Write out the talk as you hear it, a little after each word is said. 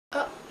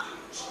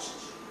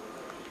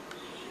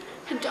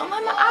Don't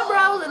mind my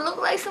eyebrows, it look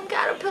like some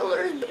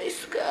caterpillars, but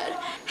it's good.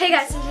 Hey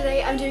guys, so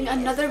today I'm doing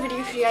another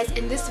video for you guys,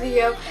 and this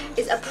video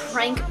is a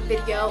prank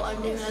video.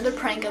 I'm doing another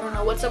prank. I don't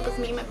know what's up with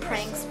me and my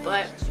pranks,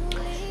 but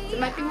there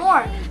might be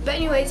more. But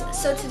anyways,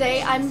 so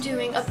today I'm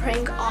doing a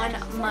prank on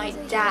my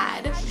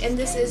dad, and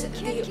this is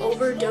the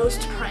overdose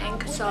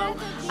prank. So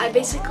I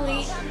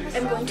basically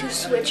am going to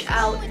switch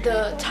out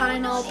the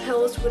Tylenol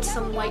pills with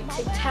some white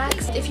Tic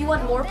Tacs. If you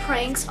want more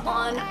pranks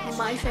on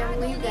my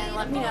family, then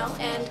let me know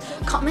and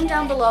comment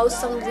down below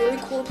some really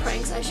cool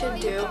pranks I should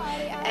do,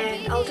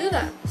 and I'll do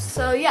that.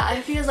 So yeah, I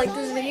hope you guys like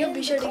this video.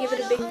 Be sure to give it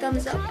a big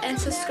thumbs up and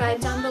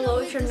subscribe down below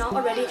if you're not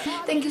already.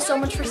 Thank you so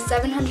much for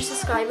 700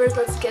 subscribers.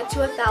 Let's get to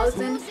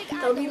 1,000.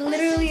 That'll be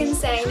literally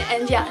insane.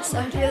 And yeah, so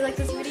I hope you guys like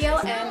this video,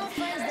 and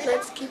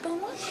let's keep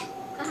on watching.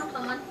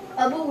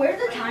 But where's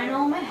the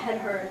Tylenol? My head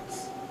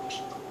hurts.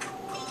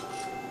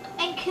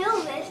 And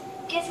kill this.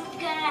 Guess what's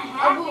gonna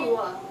happen?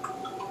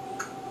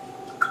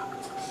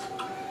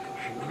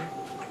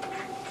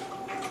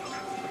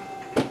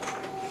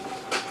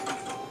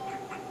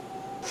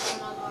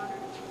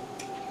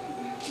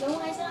 No,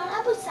 why is it on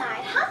Abu's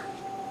side, huh?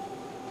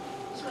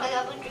 So I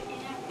got one drinking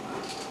there.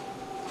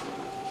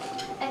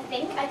 I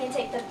think I can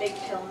take the big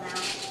pill now.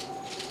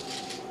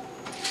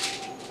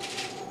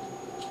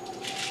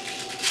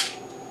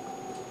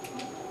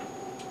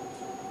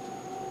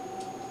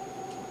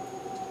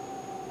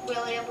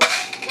 Really, Abu?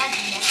 That's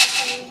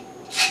necessary.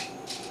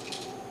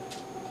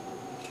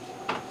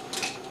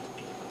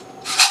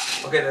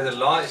 Okay, there's a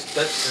law is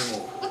touch and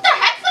move. What the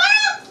heck,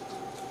 Sarah?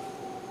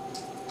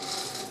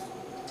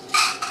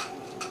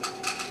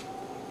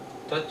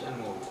 Touch and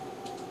move.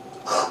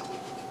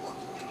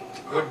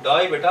 Good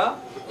die, beta.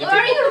 What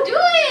are you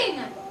doing?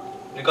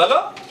 Nikalo?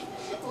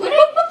 What are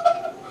you?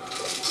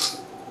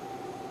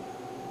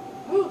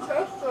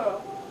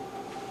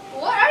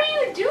 What are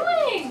you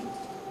doing?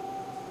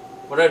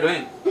 What are you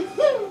doing?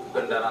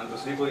 अंदर आन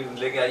दूसरी कोई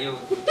लेके आई हो?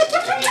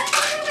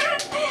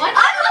 What?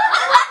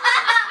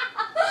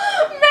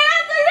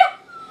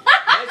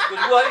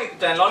 खुशबू आ रही,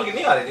 टैनलॉल की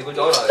नहीं आ रही थी, कुछ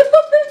और आ रही थी।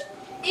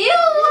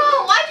 Ew!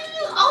 Why did you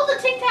do all the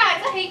Tic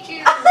Tacs? I hate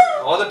you.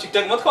 All the Tic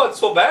Tac मत खाओ, it's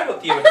so bad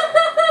होती है बेटा।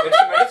 It's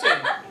a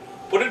medicine.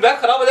 Put it back,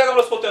 खराब हो जाएगा हम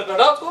लोग सोते हैं,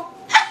 हटा उसको।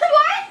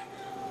 What?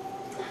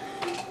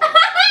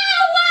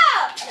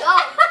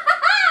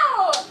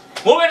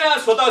 मुंह में ना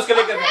सोता उसके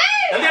लेकर मैं।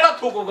 जल्दी हटा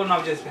थूक को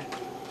नाम चीज़ पे।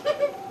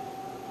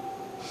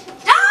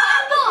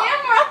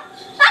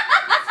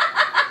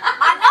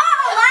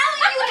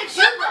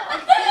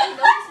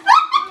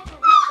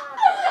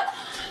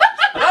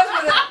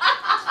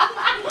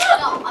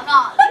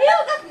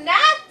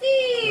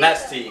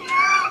 Nasty.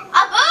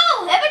 Abu,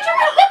 have you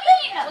tried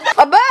cooking?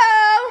 Abu!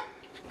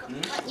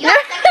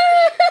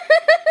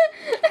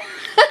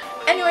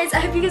 Anyways, I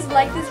hope you guys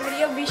like this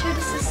video. Be sure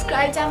to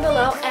subscribe down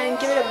below and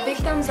give it a big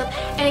thumbs up.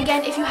 And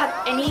again, if you have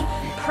any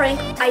prank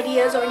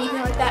ideas or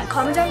anything like that,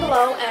 comment down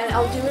below and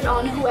I'll do it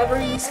on whoever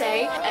you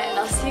say. And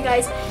I'll see you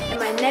guys in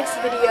my next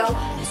video.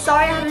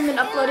 Sorry I haven't been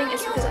uploading.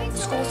 It's because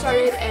school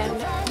started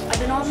and I've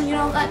been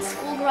on, that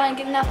school grind,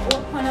 getting that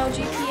 4.0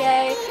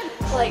 GPA,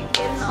 like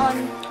getting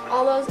on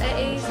all those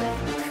A's.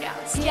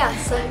 And yeah,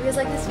 so I hope you guys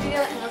like this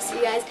video, and I'll see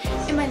you guys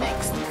in my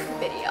next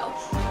video.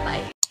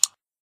 Bye.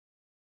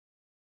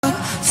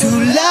 To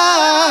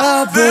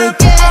love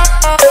again.